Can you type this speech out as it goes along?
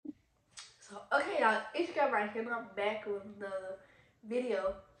Okay, y'all, it's your girl right here, and I'm back with another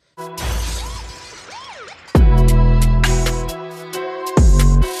video.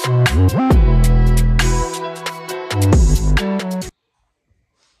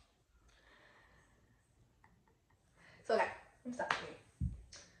 So, okay, let me stop here.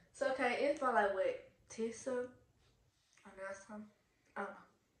 So, okay, it's about like what, Tissa? Or last time? I don't know.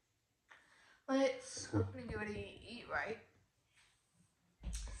 I'm gonna get ready to eat, right?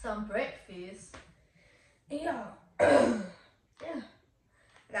 Some breakfast. And y'all, yeah.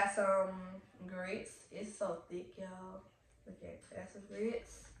 I got some grits. It's so thick, y'all. Look at it. I got some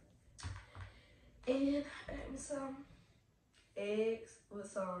grits. And I got me some eggs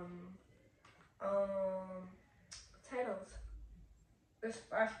with some potatoes. It's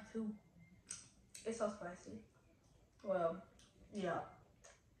spicy too. It's so spicy. Well, yeah.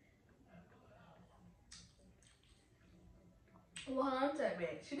 Well, I'm telling you,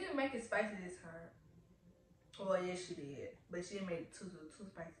 she didn't make it spicy this time. Well, yes, she did, but she didn't make it too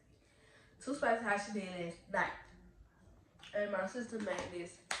spicy. Too spicy how she did last night. And my sister made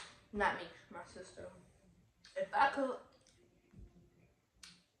this. Not me, my sister. If I cook,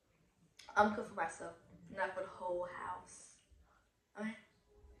 I'm cooking for myself, not for the whole house. Okay?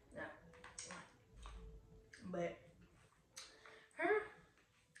 No. But her,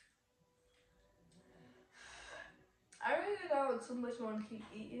 I really don't too much want to keep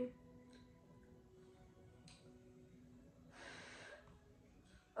eating.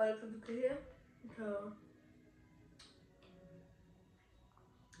 Other people could hear. So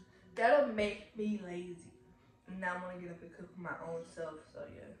that'll make me lazy. And now I want to get up and cook for my own self. So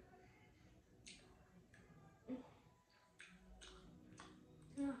yeah.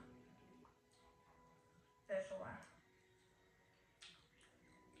 Yeah. That's why.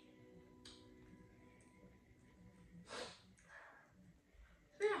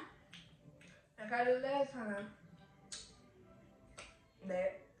 Yeah. Like I did last time.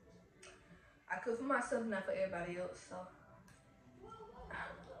 That I cook for myself, not for everybody else. So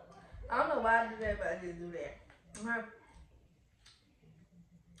I don't know why I did that, but I did do that. Okay.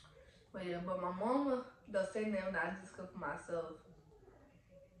 But yeah, but my mama does say now that I just cook for myself.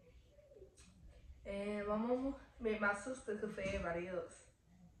 And my mama made my sister cook for everybody else.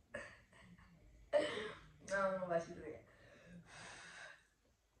 I don't know why she do that.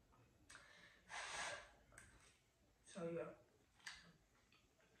 So yeah.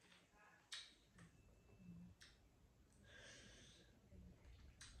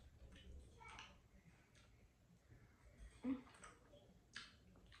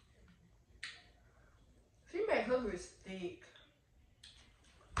 She made her grits thick.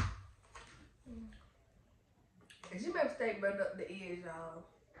 And she made steak burn up the edge, y'all.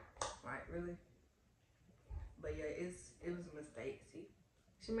 Like really. But yeah, it was a mistake. See,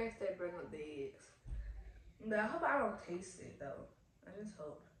 she made steak burn up the eggs. But I hope I don't taste it though. I just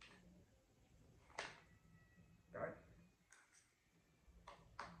hope. Right.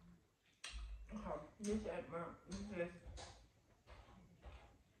 Okay. This ain't mine. This is.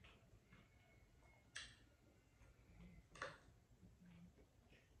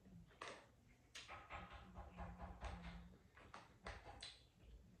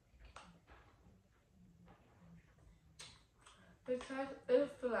 It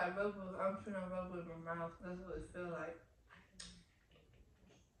feel like rubber. I'm feeling rubber in my mouth. That's what it feel like.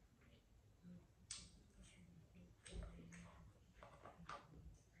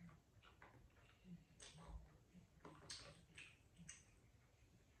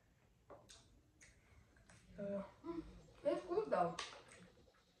 It's good though.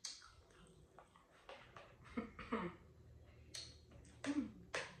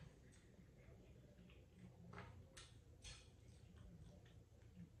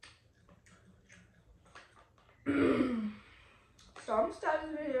 So I'm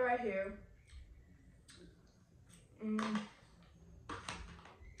starting the video right here.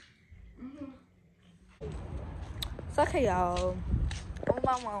 So okay, y'all. Oh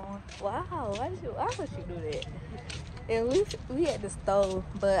my mom. Wow, why would she do that? And we at the stove,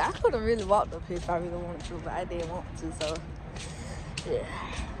 but I could have really walked up here if I really wanted to, but I didn't want to, so yeah.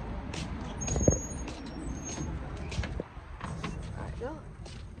 Alright, go.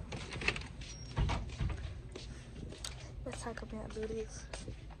 Let's talk about do this.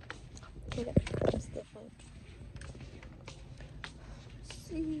 Okay, got stuff on.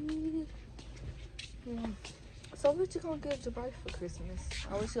 See. So what you gonna give Jabari for Christmas?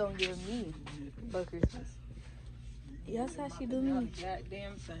 Or what you gonna give me for Christmas? Yes, how she do me?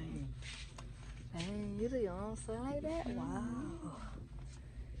 Goddamn thing. Dang, you don't say like that? Wow.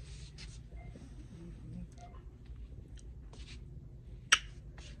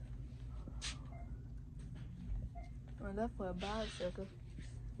 That's for a bicycle.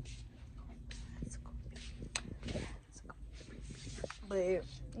 But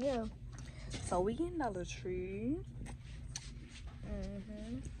yeah, so we in Dollar Tree.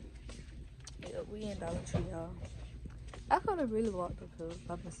 Yeah, we in Dollar Tree, y'all. I could have really walked up here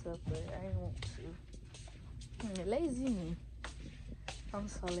by myself, but I didn't want to. Lazy me. I'm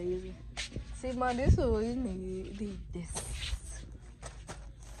so lazy. See, man, this is what you need. This.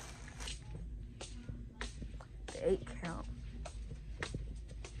 The 8 count.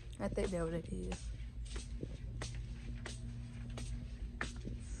 I think that's what it is.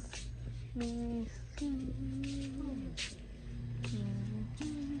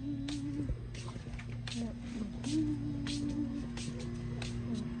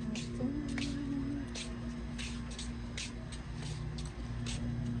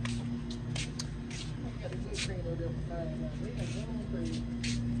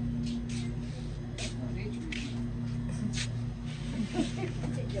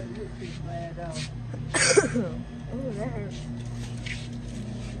 Oh, that hurts.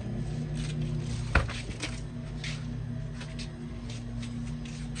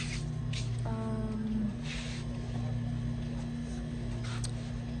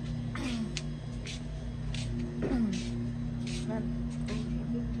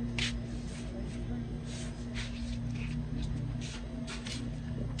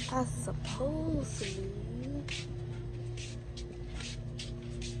 I supposedly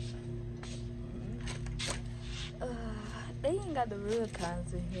they ain't got the real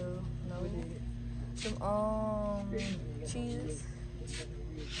kinds in here. No, some cheese.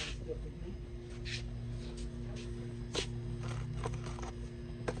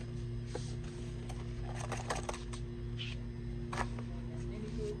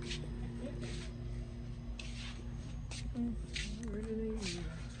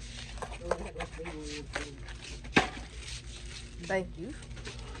 Thank you.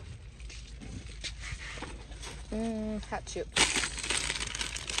 Hot chips.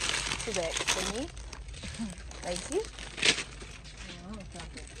 2 bags for me. Thank you.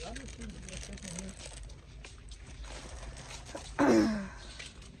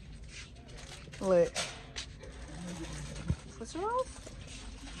 What? What's wrong?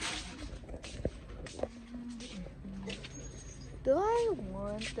 Do I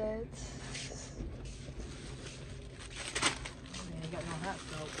want that? I ain't got no hot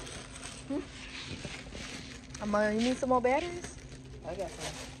soap. You need some more batteries? I got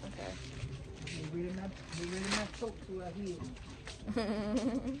some. Okay. They really not soap to out here.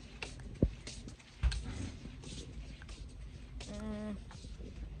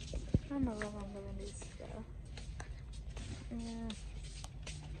 I know what I'm doing this stuff. Yeah.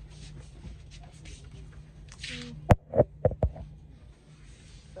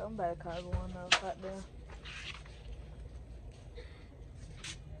 Somebody called one else out there.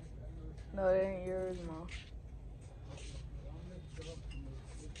 No, it ain't yours, Mom.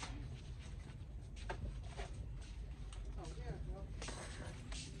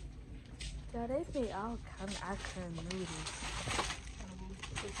 Yeah, they made all kind of icon noodles.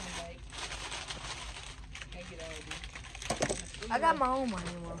 I got my own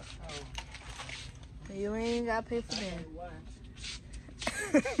money, Mom. Oh. You ain't got to pay for that.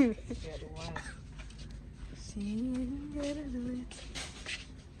 She ain't gotta do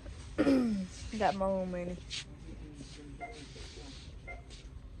it. Got my own money.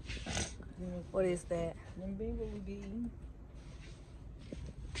 What is that? Them be what we be eating.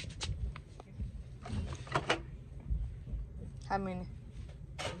 How many?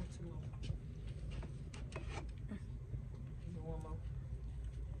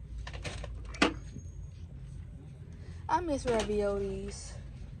 I miss raviolis.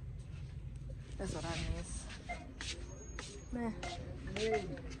 That's what I miss. Man.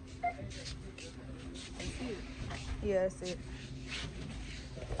 Yeah, that's it.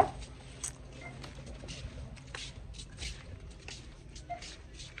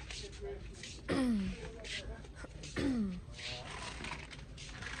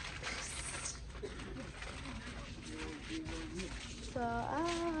 So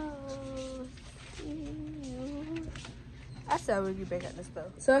I'll see you. I said we'll get back at the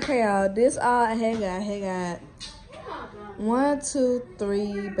store. So okay, y'all, this all I had got 1, 2,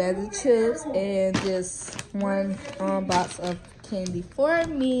 3 bags of chips and just 1 box of candy for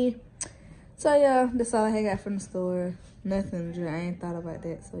me. So yeah, that's all I had got from the store. Nothing to drink. I ain't thought about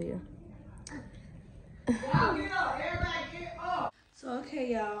that, so yeah. So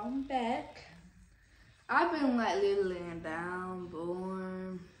okay, y'all, I'm back. I've been like literally laying down,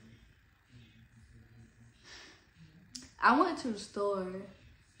 bored. I went to the store,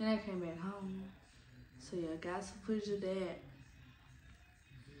 then I came back home. So yeah, I got some footage of that.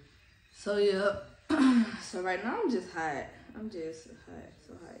 So yeah, so right now I'm just hot. I'm just hot,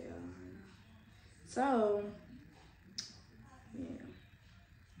 so hot, y'all. So yeah,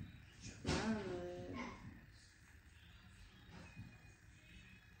 trying to.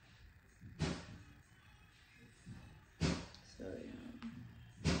 So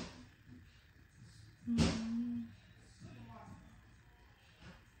yeah.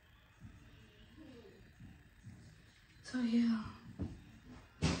 So yeah.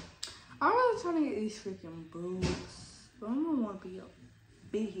 I'm really trying to get these freaking boots, but I don't want to be a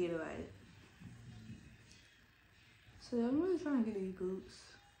big head about it. So I'm really trying to get these boots.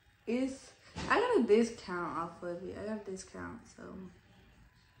 I got a discount off of it. I got a discount, so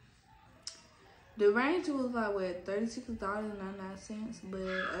the range was like what, $36.99, but I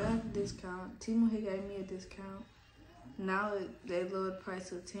got a discount. Temu had gave me a discount. Now they lowered the price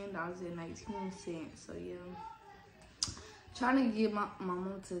to $10.19. So yeah, trying to get my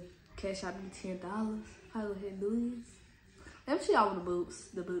mom to cash out me $10. How go ahead and do this? Let me show y'all the boots.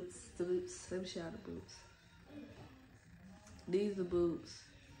 The boots. Let me show y'all the boots. These are the boots.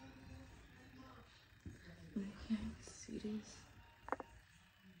 Okay, see this?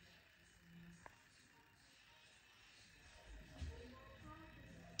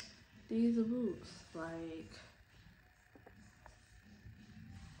 These are boots. Like,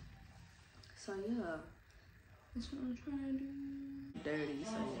 so yeah. That's what I'm trying to do. Dirty,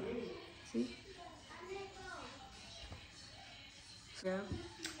 so yeah. See? Yeah.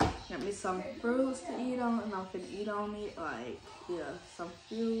 Got me some fruits to eat on, and I'm finna eat on it. Like, yeah, some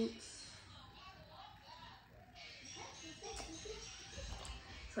fruits.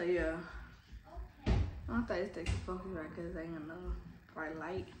 So yeah. I don't think this takes focus right because they ain't got no bright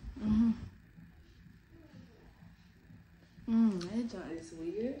light. That joint is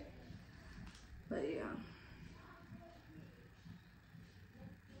weird. But yeah.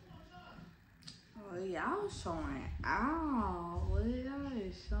 Oh, y'all showing out. What y'all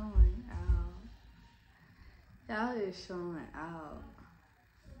is showing out? Y'all is showing out.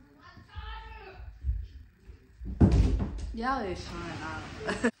 Y'all is showing out.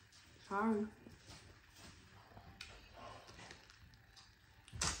 Sorry.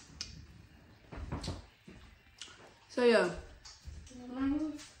 So yeah.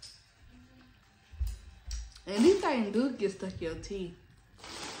 And these things do get stuck in your teeth.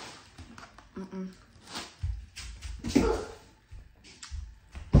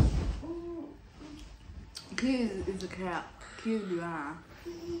 Kids is a cat. Kids be lying.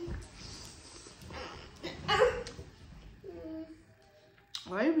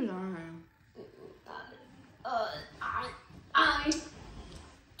 Why you be lying?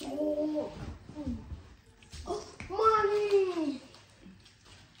 Mommy.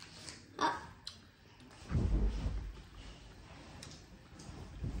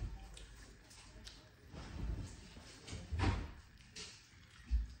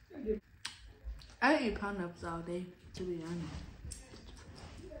 I eat pineapples all day, to be honest.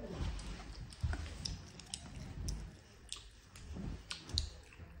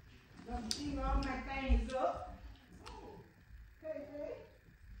 Eat all my things up.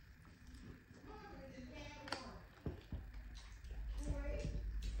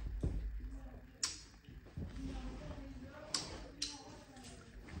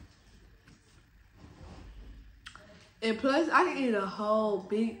 And plus, I can eat a whole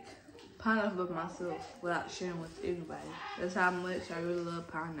big pineapple by myself without sharing with anybody. That's how much I really love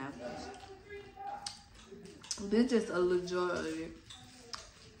pineapples. This is just a little jar of it.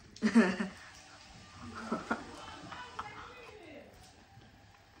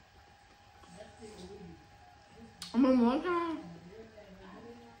 I remember one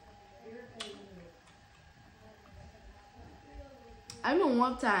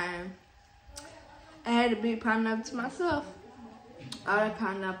time, I had a big pineapple to myself. All that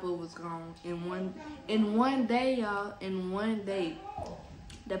pineapple was gone in one day, y'all. In one day,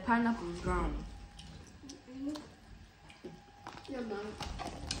 the pineapple was gone. Yeah, Mom.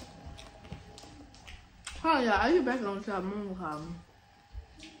 Hold on, y'all. I'll get back on the top. Mom will call me.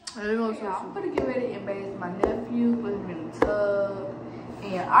 I'm gonna get ready and bathe my nephew, put him in the tub.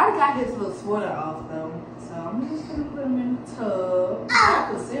 And I already got his little sweater off though. So I'm just gonna put him in the tub.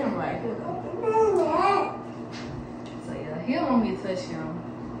 I can see him right here though. So yeah, he don't want me to touch him.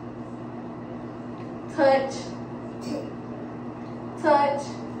 Touch. Touch.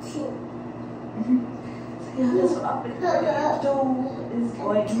 So yeah, that's what I'm gonna do is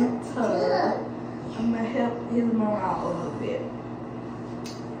go in the tub. I'm gonna help his mom out a little bit.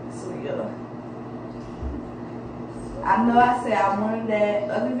 So yeah. I know I said I wanted that.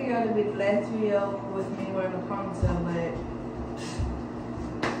 Other video to be the last video was me wearing a ponytail,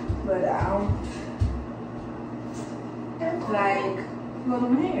 but I don't like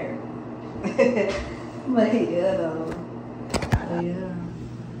little hair. But yeah, though. Yeah.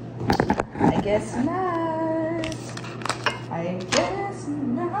 I guess not. I guess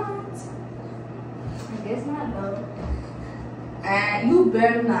not. I guess not, though. And you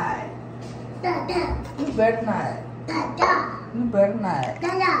better not. You better not. You better not.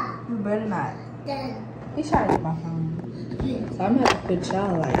 You better not. He's trying to get my phone. So I'm gonna have to put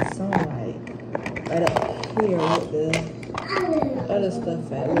y'all like somewhere like right up here with the other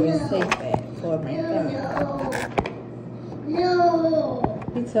stuff at where it's safe at for my phone.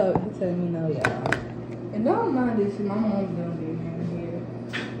 He told me no, y'all. And don't mind this, my mom's gonna be here.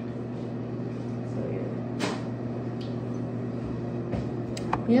 So yeah.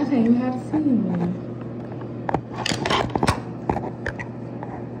 Y'all can't even have to see me.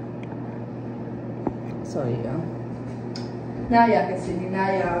 So yeah. Now y'all can see me. Now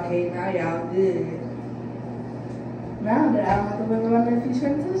y'all okay. Now y'all good. Now that I don't have to wear my nephew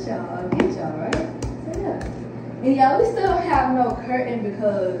shirt to y'all, I'll get y'all, right? So yeah. And y'all, we still have no curtain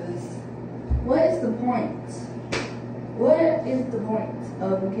because what is the point? What is the point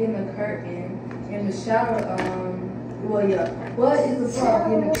of getting a curtain in the shower? Well, yeah. What is the point of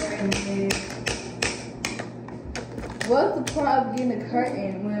getting a curtain? What's the point of getting a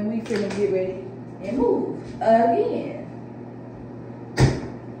curtain when we finna get ready and move again?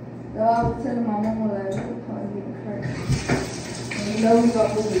 So I was telling my mama like, what's the point of getting a curtain? And you know we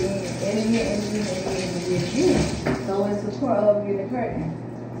gonna move it in, and again. So it's the point of getting a curtain.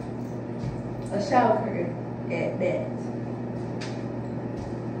 A shower curtain at that.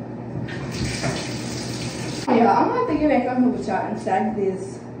 Yeah, I'm gonna have to get back on here with y'all inside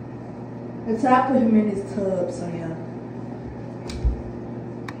this. Until I put him in this tub, so yeah.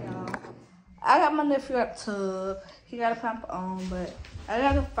 I got my nephew at the tub. He got a pamper on, but I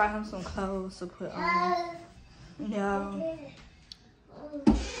gotta find him some clothes to put on. Yeah.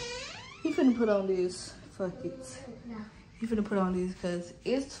 He finna put on this. Fuck it. He finna put on these because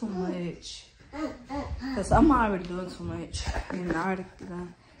it's too much. Because I'm already doing too much. And I already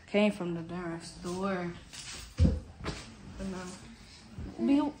came from the darn store. You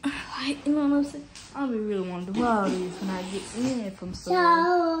know, like, you know what I'm saying? I don't really want to do all these when I get in from store.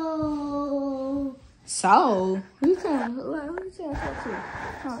 So? Who you trying to talk to?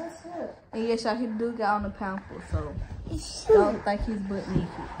 Huh? And yes, y'all, he do got on the pamper, so don't think he's butt naked.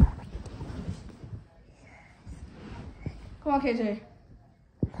 Come on, KJ.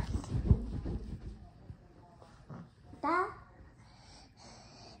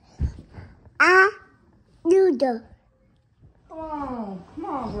 Noodle. Come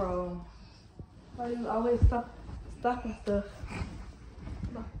on, bro. Why you always stopping stuff?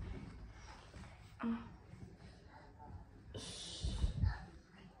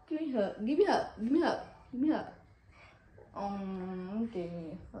 Give me hug. Give me hug. Give me hug. Give me hug. Give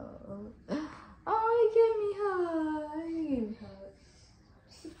me hug. Oh, he gave me hug. He gave me hug.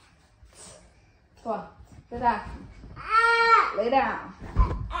 Come on. Lay down. Lay down.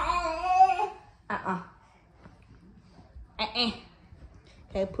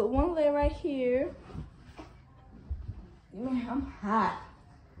 Okay, put one leg right here. Man, I'm hot.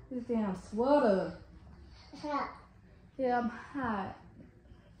 This damn sweater. Yeah, I'm hot.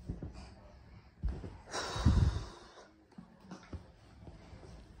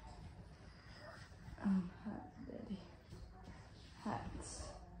 I'm hot, daddy. Hot.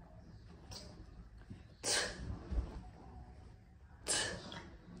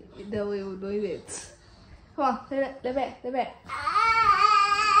 That way we're doing it. Come on, lay back.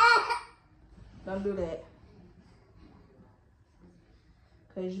 Don't do that.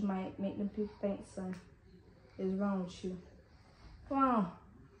 Because you might make them people think something is wrong with you. Come on.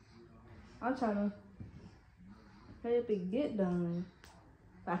 I'm trying to hurry up and get done.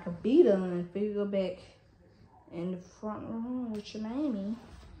 If I could be done, if you go back in the front room with your mammy.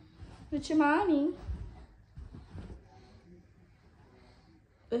 With your mommy.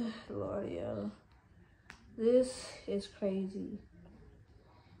 Ugh, Lord, yo. This is crazy.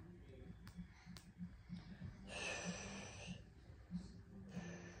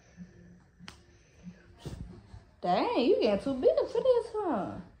 Dang, you getting too big for this,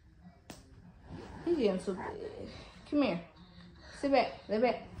 huh? You getting too big. Come here. Sit back. Lay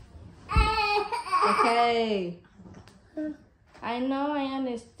back. Okay. I know, I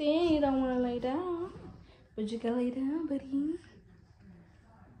understand you don't want to lay down. But you can lay down, buddy.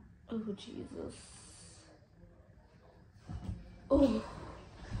 Oh, Jesus. Oh.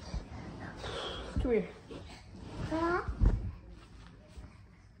 Come here.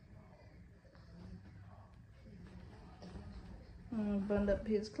 Bund up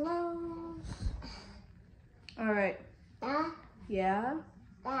his clothes. All right. Yeah.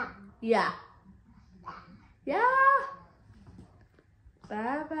 Yeah. Yeah.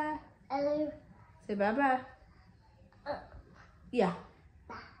 Bye bye. Say bye bye. Yeah.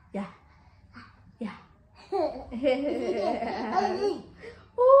 Yeah. Yeah.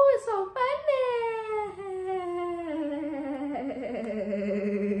 Oh, it's so funny.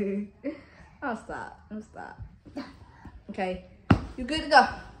 Oh, stop. Oh, stop. Okay. You good to go?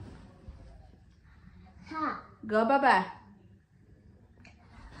 Go bye bye.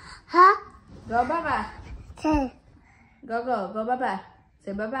 Go bye bye. Go bye bye.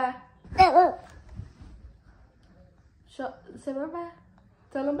 Say bye bye. Say bye bye.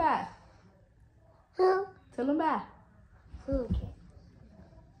 Tell them bye. Tell them bye. Tell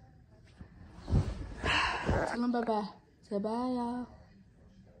them bye bye. Say bye, y'all.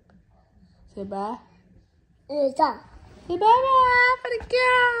 Say bye. Say bye bye for the go.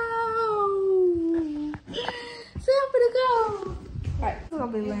 Say I'm for the go. Alright, I'm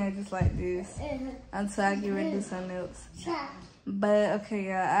gonna be laying just like this until I get ready to do something else. But okay,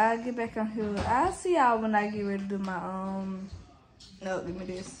 y'all, I'll get back on here. I'll see y'all when I get ready to do my no, give me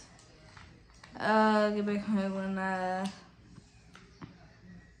this. I'll get back on here when I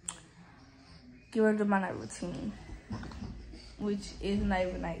get ready to do my night routine, which is not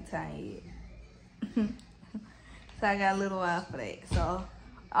even nighttime yet. So I got a little while for that. So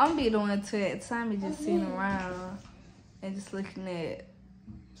I'm gonna be doing it till that time, just sitting around and just looking at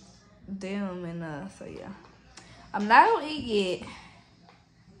them and so yeah. I'm not gonna eat yet.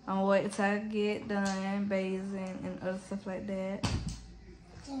 I'm gonna wait till I get done bathing and other stuff like that.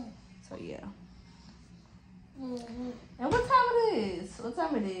 So yeah. And what time it is? What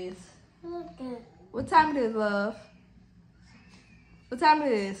time it is? What time it is, love? What time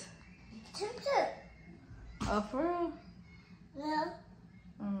it is? Oh, for real? Yeah.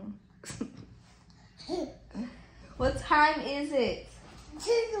 What time is it?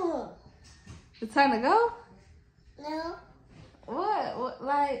 It's time to go? No. What?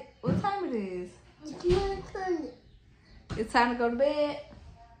 Like, what time it is? It's my turn. It's time to go to bed?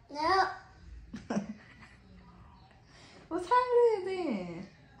 No. What time it is then?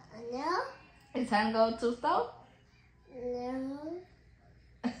 No. It's time to go to the store? No.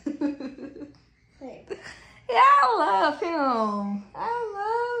 Yeah, I love him. I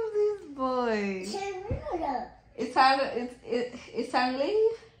love this boy. It's time to it's time to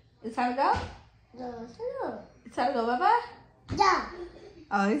leave? It's time to go? No. It's time to go bye-bye? Yeah.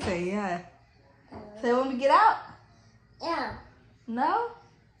 Oh, he said yeah. So you want me to get out? Yeah. No?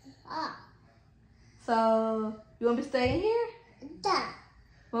 So you want me to stay in here? Yeah.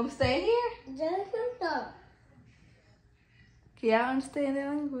 Want me to stay in here? No. Can y'all understand that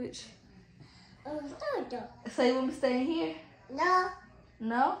language? So you want me to stay in here? No.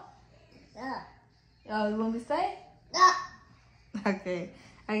 No? No. Oh, you want me to stay? No. Okay.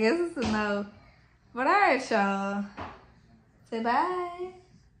 I guess it's a no. But alright, y'all. Say bye.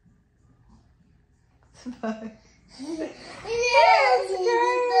 Bye. That's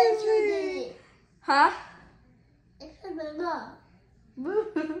crazy. Huh? Boo.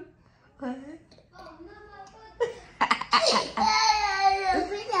 What?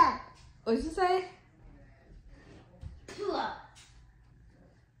 What'd you say?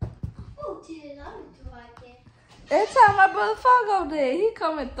 Every time my brother fuck over there, he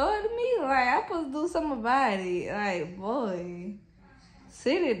come and throw it at me. Like, I'm supposed to do something about it. Like, boy,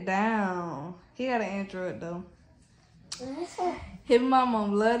 sit it down. He got an Android, though. His mama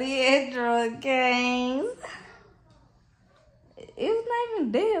love the Android games. It's not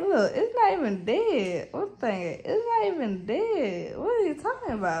even dead. Look, it's not even dead. What's that? It's not even dead. What are you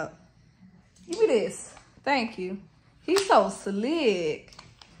talking about? Give me this. Thank you. He's so slick.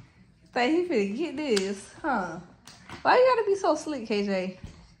 Think he finna get this, huh? Why you gotta be so slick, KJ?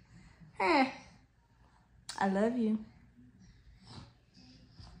 Hey, I love you.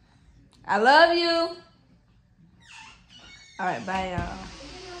 I love you. All right, bye, y'all.